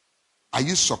 Are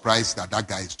you surprised that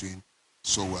guy is doing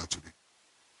so well today?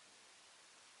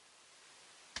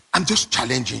 I'm just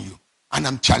challenging you. And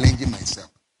I'm challenging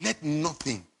myself. Let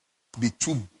nothing be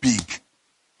too big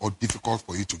or difficult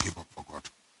for you to give up for God.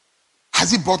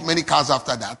 Has he bought many cars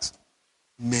after that?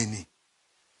 Many.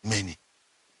 Many.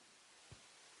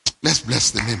 Let's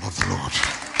bless the name of the Lord.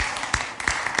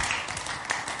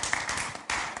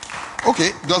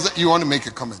 Okay, you want to make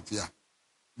a comment? Yeah.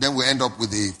 Then we end up with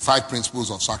the 5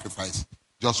 principles of sacrifice.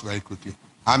 Just very quickly.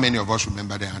 How many of us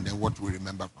remember them, and then what we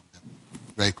remember from them?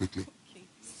 Very quickly. Okay,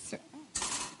 so,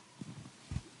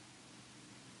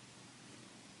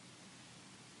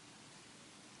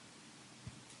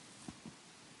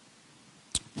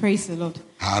 praise the Lord.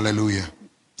 Hallelujah.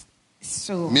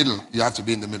 So middle. You have to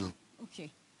be in the middle.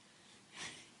 Okay.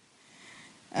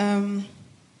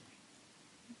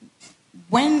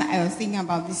 When I was thinking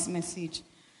about this message,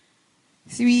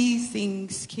 3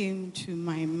 things came to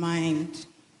my mind.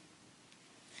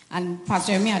 And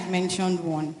Pastor Yomi had mentioned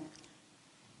one.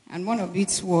 And one of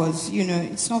it was,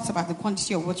 it's not about the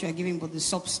quantity of what you are giving, but the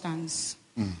substance.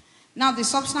 Now, the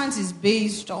substance is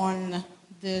based on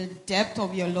the depth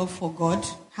of your love for God.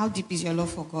 How deep is your love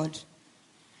for God?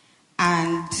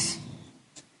 And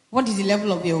what is the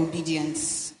level of your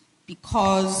obedience?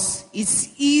 Because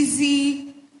it's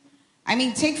easy.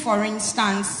 Take for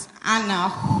instance, Anna,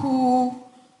 who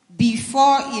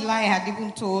before Eli had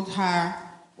even told her,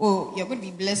 oh, you're going to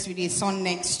be blessed with a son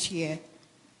next year.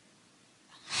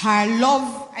 Her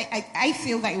love, I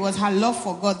feel that it was her love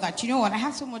for God that, I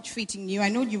have so much faith in you. I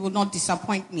know you will not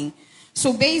disappoint me.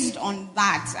 So based on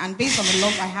that, and based on the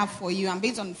love I have for you, and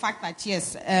based on the fact that,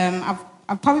 yes,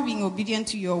 I've probably been obedient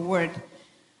to your word,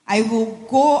 I'll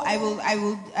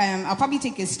probably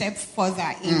take a step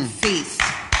further in faith.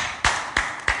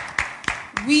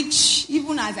 Which,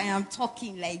 even as I am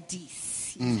talking like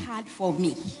this, is hard for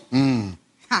me.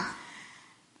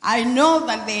 I know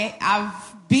that they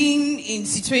have been in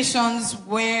situations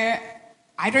where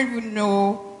I don't even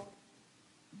know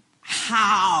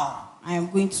how I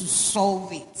am going to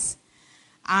solve it.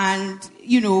 And,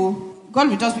 God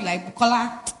will just be like,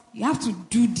 Bukola, you have to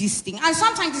do this thing. And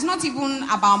sometimes it's not even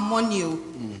about money.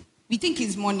 We think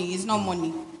it's money. It's not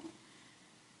money.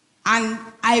 And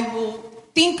I will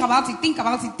think about it.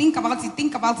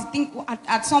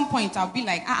 At some point, I'll be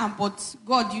like, but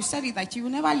God, you said it that you will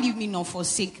never leave me nor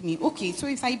forsake me. Okay, so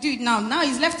if I do it now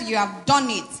it's left to you. I've done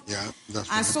it. Yeah, that's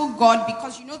right. And so, God,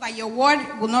 because you know that your word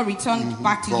will not return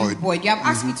back to you void. You have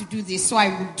asked me to do this, so I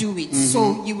will do it.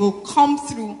 So you will come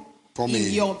through for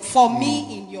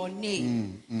me in your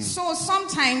name. So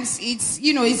sometimes it's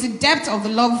the depth of the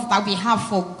love that we have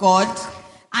for God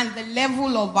and the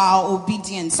level of our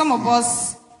obedience. Some of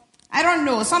us, I don't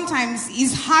know, sometimes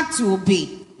it's hard to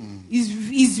obey.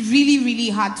 It's really, really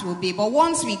hard to obey. But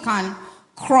once we can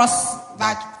cross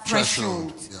that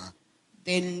threshold,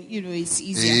 then, it's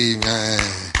easier. Amen.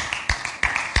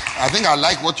 I think I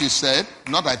like what you said.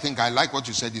 I like what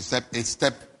you said. You said a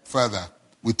step further.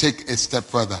 We take a step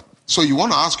further. So you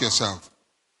want to ask yourself,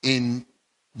 in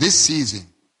this season,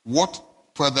 what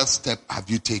further step have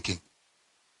you taken?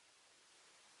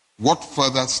 What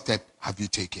further step have you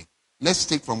taken? Let's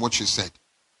take from what she said.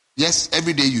 Yes,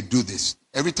 every day you do this.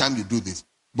 Every time you do this.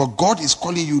 But God is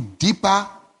calling you deeper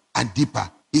and deeper.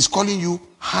 He's calling you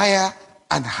higher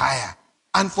and higher.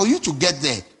 And for you to get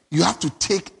there, you have to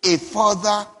take a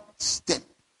further step.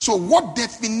 So what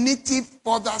definitive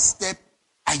further step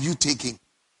are you taking?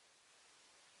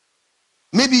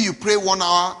 Maybe you pray 1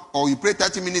 hour or you pray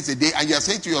 30 minutes a day and you're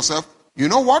saying to yourself, you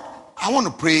know what? I want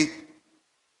to pray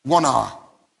 1 hour.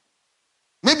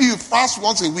 Maybe you fast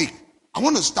once a week. I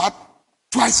want to start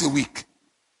twice a week.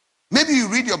 Maybe you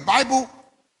read your Bible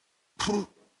for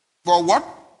what?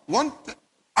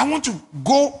 I want to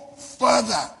go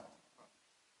further.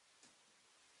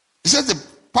 He says the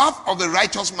path of the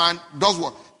righteous man does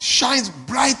what? Shines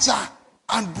brighter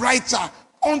and brighter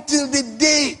until the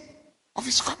day of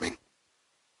his coming.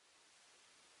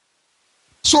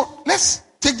 So let's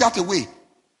take that away.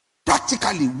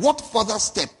 Practically, what further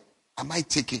step am I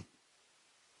taking?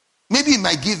 Maybe in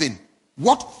my giving,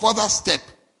 what further step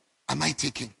am I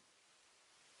taking?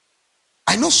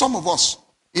 I know some of us,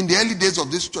 in the early days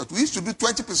of this church, we used to do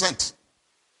 20%.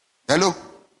 Hello?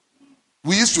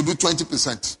 We used to do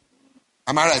 20%.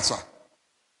 Am I right, sir?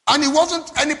 And it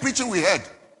wasn't any preaching we heard.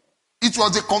 It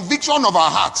was the conviction of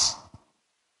our hearts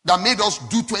that made us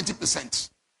do 20%.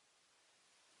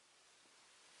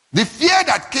 The fear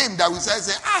that came that we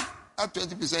say, that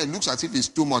 20% looks as if it's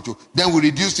too much. Then we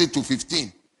reduced it to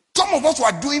 15. Some of us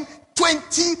were doing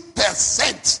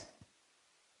 20%.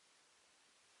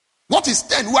 What is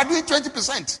 10? We are doing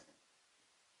 20%.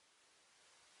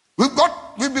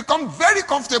 We've become very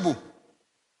comfortable.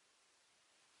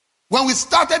 When we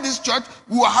started this church,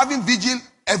 we were having vigil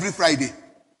every Friday.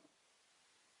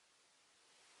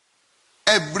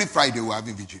 Every Friday we were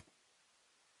having vigil.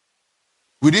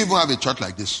 We didn't even have a church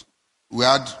like this. We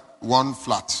had one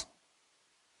flat.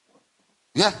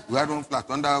 Yeah, we had one flat.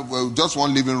 Just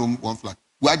one living room, one flat.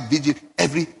 We had vigil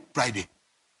every Friday.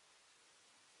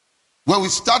 When we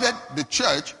started the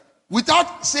church,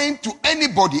 without saying to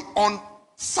anybody on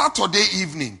Saturday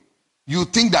evening, you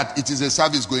think that it is a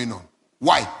service going on.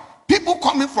 Why? People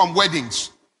coming from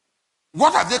weddings,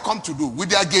 what have they come to do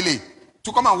with their gele?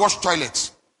 To come and wash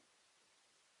toilets.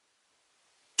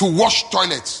 To wash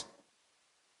toilets.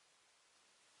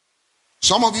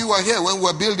 Some of you were here when we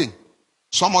were building.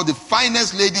 Some of the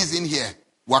finest ladies in here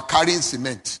were carrying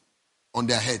cement on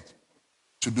their head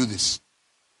to do this.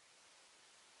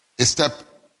 A step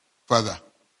further.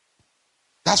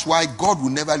 That's why God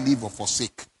will never leave or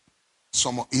forsake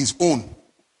some of his own.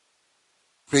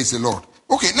 Praise the Lord.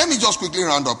 Okay, let me just quickly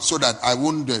round up so that I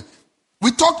won't.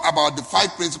 We talked about the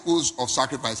 5 principles of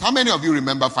sacrifice. How many of you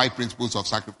remember 5 principles of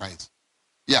sacrifice?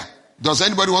 Yeah. Does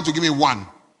anybody want to give me one?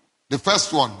 The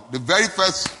first one, the very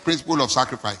first principle of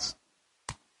sacrifice.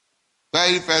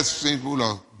 Very first principle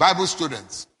of Bible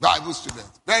students.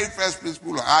 Very first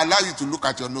principle. I allow you to look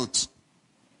at your notes.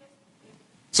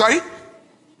 Sorry?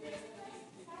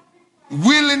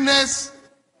 Willingness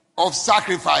of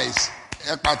sacrifice.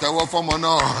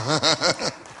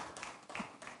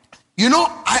 You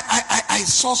know, I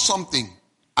saw something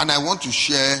and I want to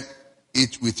share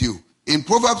it with you. In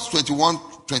Proverbs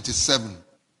 21:27.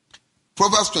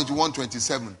 Proverbs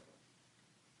 21:27.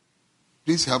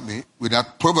 Please help me with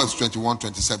that. Proverbs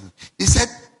 21:27. He said,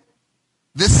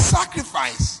 the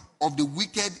sacrifice of the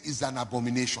wicked is an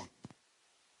abomination.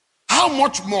 How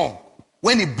much more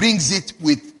when he brings it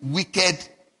with wicked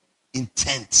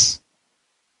intent?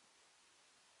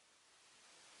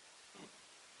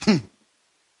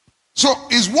 So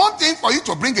it's one thing for you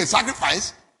to bring a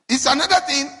sacrifice. It's another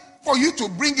thing for you to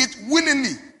bring it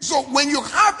willingly. So when you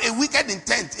have a wicked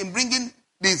intent in bringing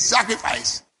the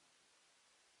sacrifice,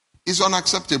 it's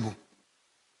unacceptable.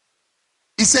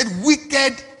 He said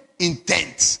wicked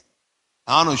intent.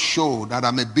 I want to show that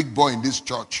I'm a big boy in this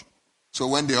church. So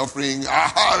when the offering,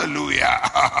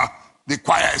 hallelujah, the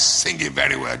choir is singing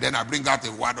very well, then I bring out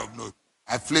a word of note.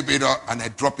 I flip it up and I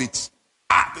drop it.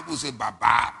 People say,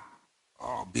 Baba.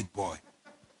 Oh, big boy.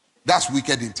 That's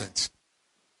wicked intent.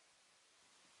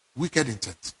 Wicked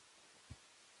intent.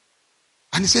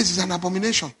 And he says it's an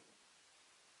abomination.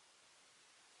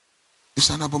 It's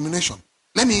an abomination.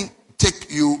 Let me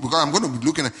take you, because I'm going to be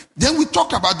looking at. Then we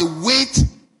talked about the weight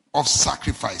of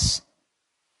sacrifice.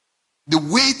 The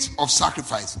weight of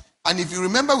sacrifice. And if you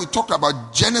remember, we talked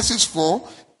about Genesis 4,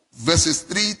 verses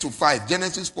 3 to 5.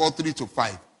 Genesis 4, 3 to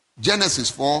 5.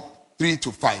 Genesis 4, 3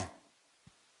 to 5.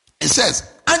 It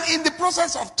says, and in the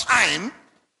process of time,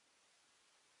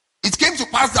 it came to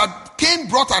pass that Cain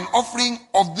brought an offering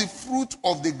of the fruit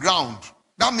of the ground.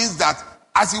 That means that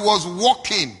as he was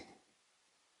walking,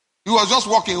 he was just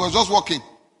walking.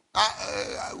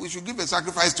 We should give a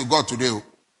sacrifice to God today.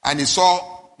 And he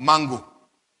saw mango.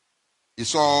 He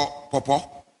saw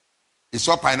pawpaw. He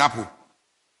saw pineapple.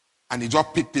 And he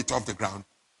just picked it off the ground.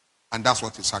 And that's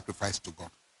what he sacrificed to God.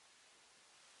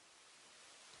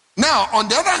 Now, on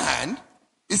the other hand,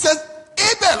 it says,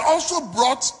 Abel also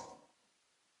brought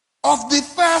of the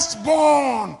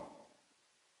firstborn.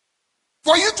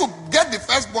 For you to get the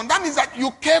firstborn, that means that you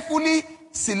carefully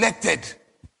selected.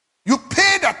 You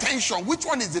paid attention. Which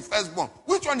one is the firstborn?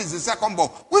 Which one is the secondborn?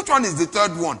 Which one is the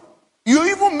third one? You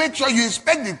even make sure you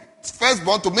inspect the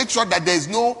firstborn to make sure that there is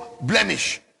no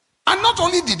blemish. And not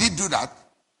only did he do that,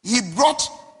 he brought,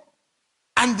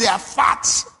 and their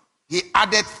fat. He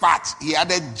added fat. He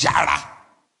added jara.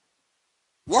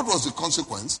 What was the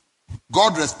consequence?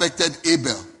 God respected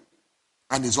Abel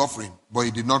and his offering, but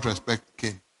he did not respect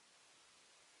Cain.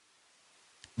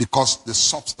 Because the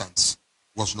substance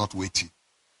was not weighty.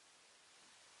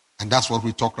 And that's what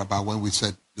we talked about when we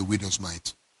said the widow's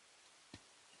mite.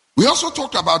 We also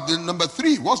talked about the number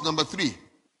 3. What's number 3?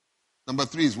 Number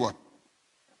 3 is what?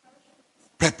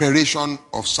 Preparation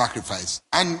of sacrifice.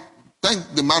 And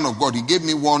thank the man of God, he gave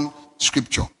me one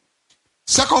scripture.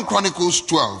 2 Chronicles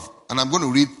 12, and I'm going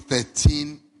to read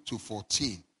 13 to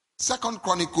 14. 2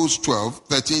 Chronicles 12,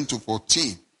 13 to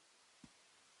 14.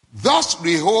 Thus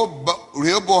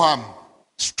Rehoboam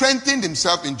strengthened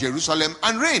himself in Jerusalem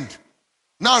and reigned.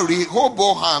 Now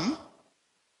Rehoboam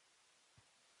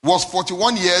was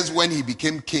 41 years when he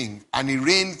became king, and he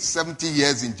reigned 70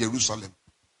 years in Jerusalem,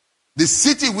 the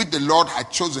city which the Lord had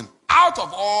chosen out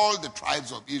of all the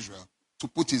tribes of Israel to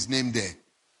put his name there.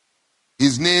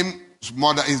 His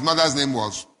mother's name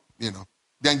was,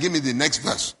 Then give me the next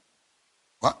verse.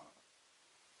 What?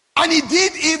 And he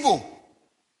did evil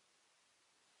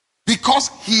because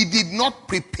he did not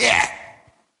prepare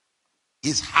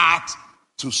his heart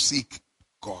to seek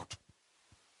God.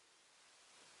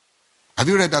 Have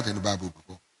you read that in the Bible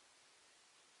before?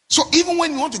 So even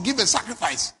when you want to give a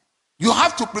sacrifice, you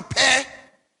have to prepare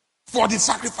for the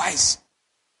sacrifice.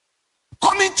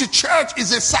 Coming to church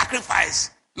is a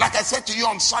sacrifice. Like I said to you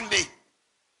on Sunday,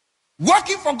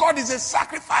 working for God is a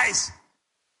sacrifice.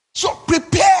 So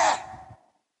prepare.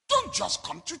 Don't just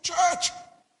come to church.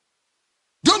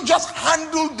 Don't just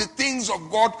handle the things of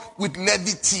God with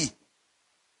levity.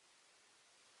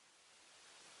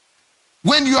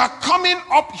 When you are coming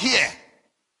up here,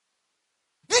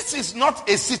 this is not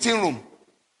a sitting room.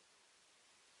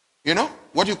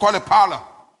 What you call a parlor.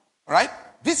 Right?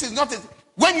 This is not a...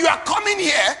 When you are coming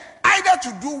here, either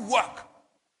to do work,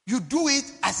 you do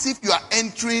it as if you are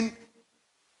entering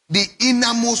the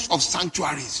innermost of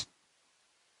sanctuaries.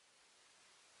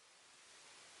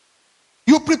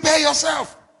 You prepare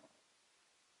yourself.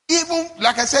 Even,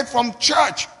 like I said, from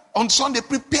church on Sunday,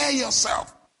 prepare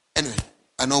yourself. Anyway,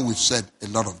 I know we've said a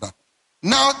lot of that.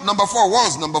 Now, number 4. What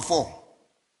was number 4?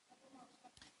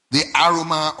 The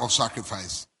aroma of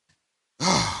sacrifice.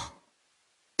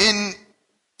 In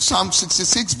Psalm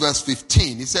 66 verse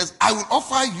 15, it says, I will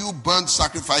offer you burnt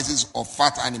sacrifices of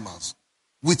fat animals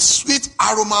with sweet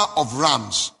aroma of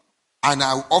rams, and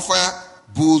I will offer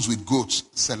bulls with goats.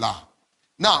 Selah.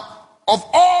 Now, of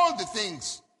all the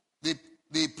things,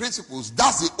 the principles,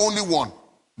 that's the only one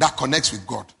that connects with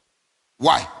God.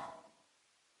 Why?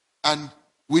 And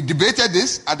we debated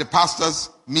this at the pastor's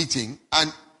meeting,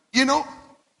 and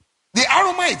the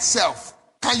aroma itself,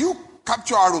 can you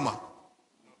capture aroma?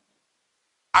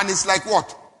 And it's like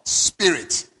what?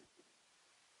 Spirit.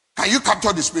 Can you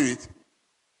capture the spirit?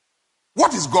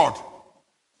 What is God?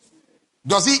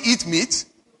 Does he eat meat?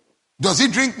 Does he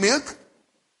drink milk?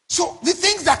 So the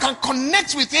things that can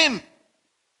connect with him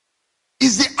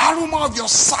is the aroma of your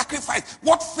sacrifice.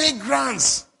 What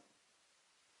fragrance?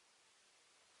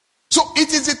 So it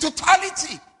is the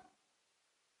totality.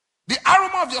 The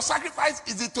aroma of your sacrifice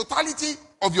is the totality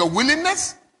of your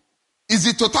willingness, is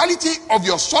the totality of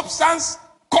your substance,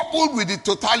 coupled with the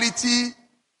totality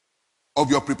of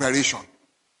your preparation.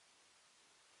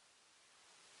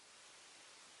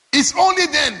 It's only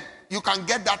then you can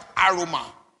get that aroma.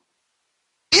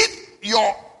 If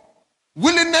your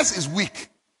willingness is weak,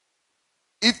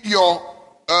 if your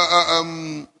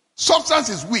substance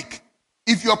is weak,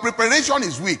 if your preparation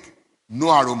is weak, no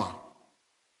aroma,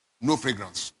 no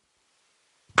fragrance.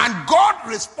 And God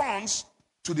responds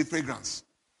to the fragrance.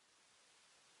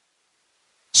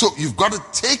 So you've got to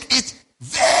take it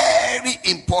very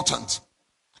important.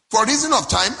 For reason of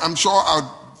time, I'm sure I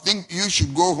think you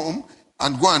should go home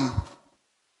and go and,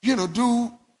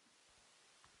 do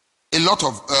a lot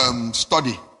of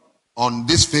study on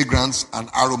this fragrance and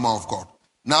aroma of God.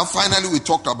 Now, finally, we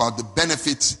talked about the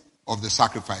benefits of the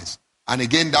sacrifice. And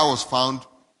again,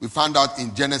 we found out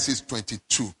in Genesis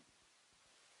 22.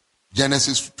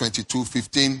 Genesis 22,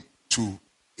 15 to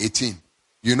 18.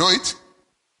 You know it?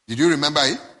 Did you remember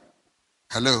it?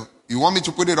 Hello? You want me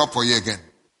to put it up for you again?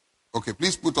 Okay,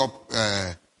 please put up.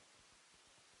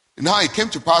 Now it came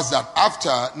to pass that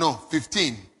after,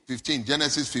 15,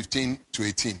 Genesis 15 to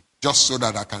 18. Just so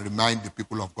that I can remind the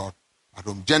people of God at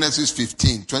home. Genesis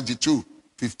 15, 22,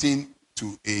 15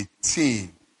 to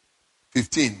 18.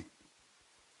 15.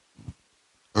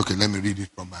 Okay, let me read it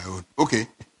from my own. Okay.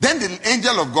 Then the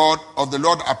angel of God, of the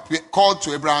Lord, called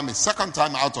to Abraham a second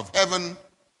time out of heaven,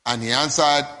 and he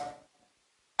answered,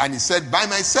 and he said, by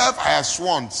myself I have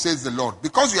sworn, says the Lord,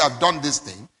 because you have done this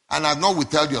thing, and have not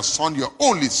withheld your son, your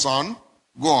only son,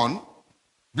 go on,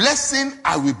 blessing,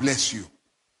 I will bless you.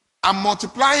 And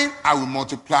multiplying, I will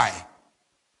multiply.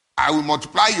 I will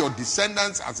multiply your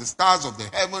descendants as the stars of the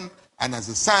heaven, and as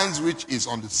the sands which is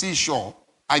on the seashore,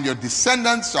 and your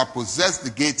descendants shall possess the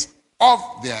gates of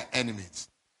their enemies.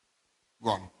 Go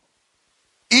on.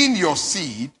 In your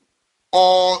seed,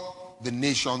 all the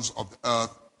nations of the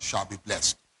earth shall be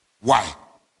blessed. Why?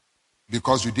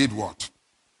 Because you did what?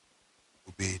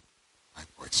 Obeyed my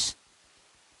voice.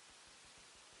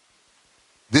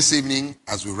 This evening,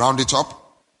 as we round it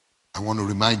up, I want to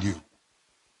remind you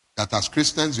that as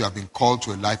Christians, you have been called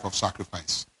to a life of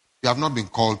sacrifice. You have not been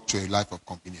called to a life of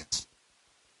convenience.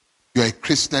 You are a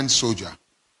Christian soldier.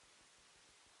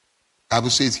 The Bible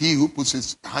says, he who puts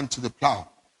his hand to the plow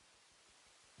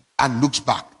and looks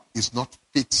back is not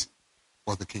fit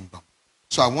for the kingdom.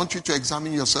 So I want you to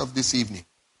examine yourself this evening.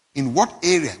 In what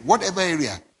area, whatever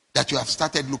area that you have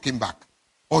started looking back,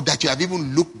 or that you have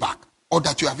even looked back, or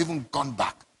that you have even gone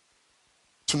back.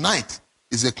 Tonight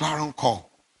is a clarion call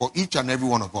for each and every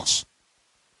one of us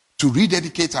to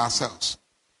rededicate ourselves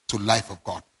to the life of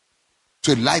God,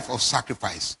 to a life of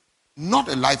sacrifice, not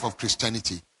a life of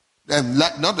Christianity,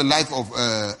 not a life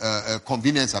of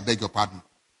convenience, I beg your pardon,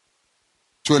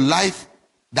 to a life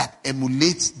that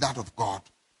emulates that of God.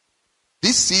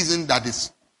 This season that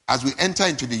is, as we enter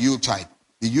into the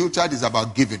Yuletide is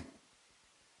about giving,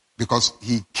 because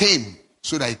he came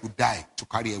so that he could die to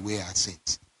carry away our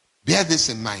sins. Bear this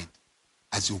in mind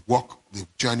as you walk the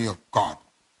journey of God.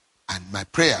 And my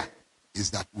prayer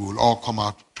is that we will all come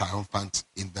out triumphant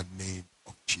in the name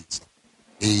of Jesus.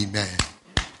 Amen.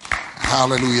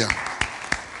 Hallelujah.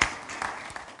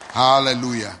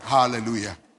 Hallelujah. Hallelujah.